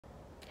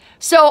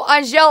So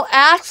Angel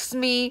asks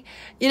me,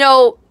 you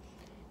know,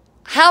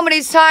 how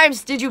many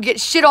times did you get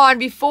shit on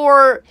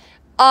before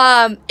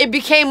it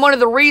became one of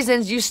the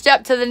reasons you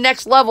stepped to the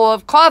next level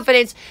of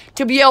confidence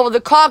to be able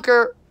to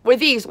conquer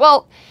with ease?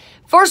 Well,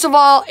 first of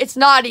all, it's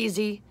not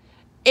easy.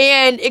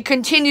 And it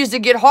continues to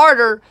get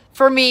harder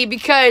for me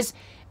because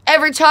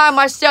every time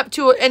I step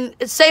to it, and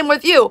same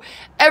with you,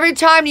 every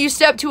time you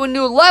step to a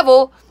new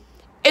level,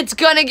 it's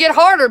going to get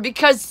harder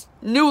because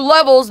new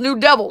levels, new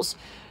devils,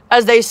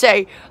 as they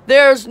say.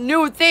 There's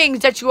new things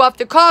that you have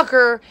to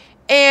conquer,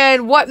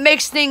 and what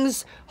makes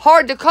things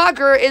hard to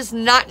conquer is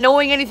not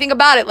knowing anything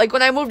about it. Like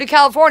when I moved to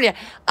California,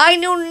 I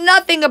knew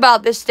nothing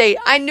about this state.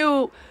 I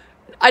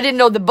didn't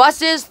know the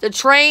buses, the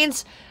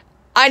trains.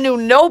 I knew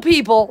no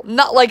people,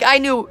 I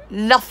knew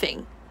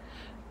nothing.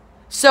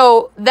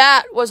 So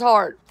that was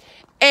hard.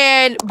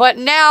 But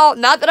now,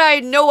 not that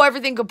I know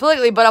everything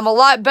completely, but I'm a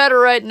lot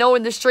better at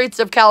knowing the streets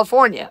of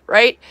California,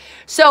 right?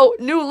 So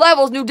new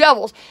levels, new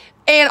devils.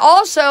 And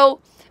also,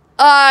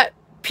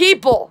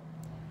 people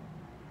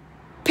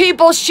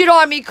shit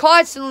on me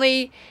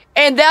constantly,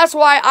 and that's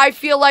why I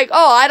feel like,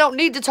 oh, I don't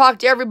need to talk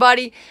to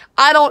everybody.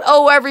 I don't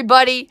owe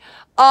everybody.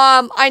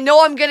 I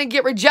know I'm going to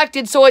get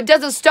rejected, so it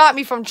doesn't stop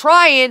me from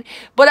trying.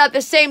 But at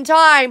the same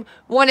time,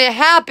 when it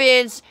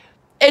happens,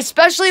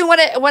 especially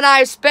when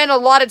I spend a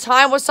lot of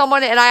time with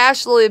someone and I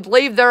actually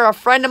believe they're a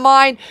friend of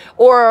mine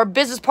or a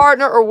business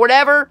partner or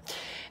whatever,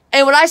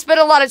 and when I spend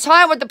a lot of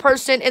time with the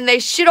person and they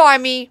shit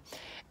on me,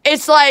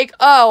 it's like,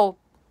 oh,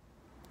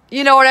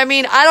 you know what I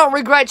mean? I don't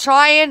regret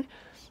trying.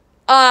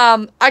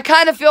 I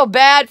kind of feel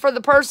bad for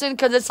the person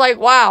because it's like,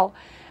 wow,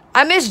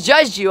 I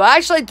misjudged you. I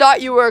actually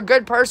thought you were a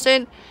good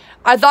person.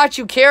 I thought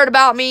you cared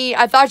about me.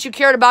 I thought you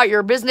cared about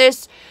your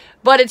business.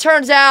 But it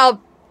turns out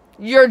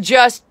you're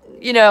just,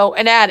 you know,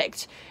 an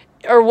addict.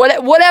 Or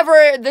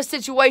whatever the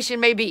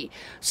situation may be.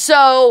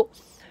 So,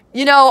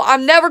 you know,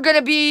 I'm never going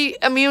to be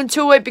immune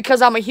to it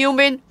because I'm a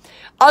human.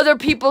 Other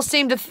people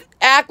seem to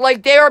act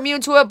like they're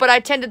immune to it, but I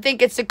tend to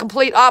think it's the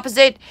complete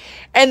opposite.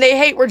 And they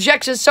hate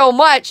rejection so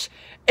much.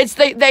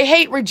 They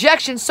hate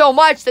rejection so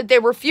much that they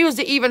refuse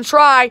to even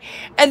try.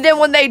 And then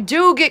when they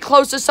do get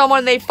close to someone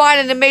and they find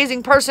an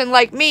amazing person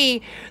like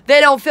me, they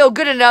don't feel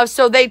good enough,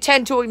 so they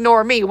tend to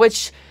ignore me,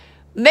 which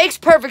makes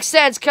perfect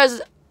sense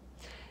because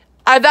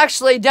I've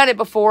actually done it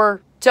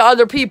before to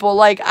other people.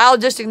 Like, I'll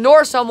just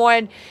ignore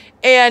someone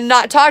and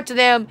not talk to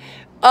them.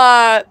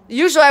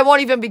 Usually I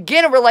won't even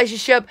begin a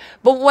relationship,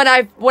 but when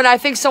I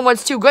think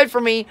someone's too good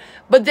for me,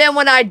 but then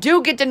when I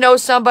do get to know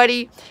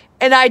somebody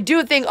and I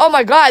do think, oh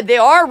my God, they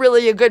are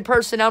really a good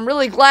person, I'm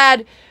really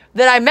glad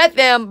that I met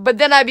them, but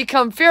then I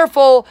become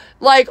fearful,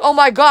 like, oh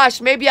my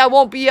gosh, maybe I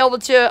won't be able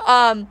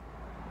to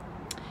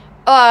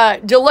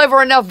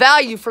deliver enough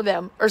value for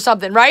them or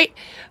something, right?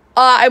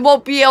 I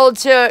won't be able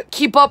to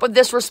keep up with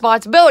this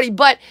responsibility.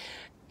 But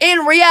in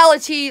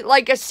reality,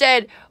 like I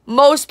said,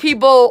 most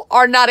people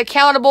are not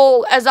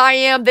accountable as I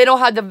am. They don't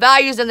have the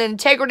values and the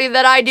integrity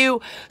that I do.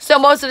 So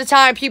most of the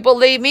time, people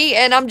leave me,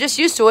 and I'm just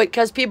used to it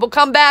because people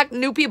come back,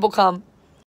 new people come.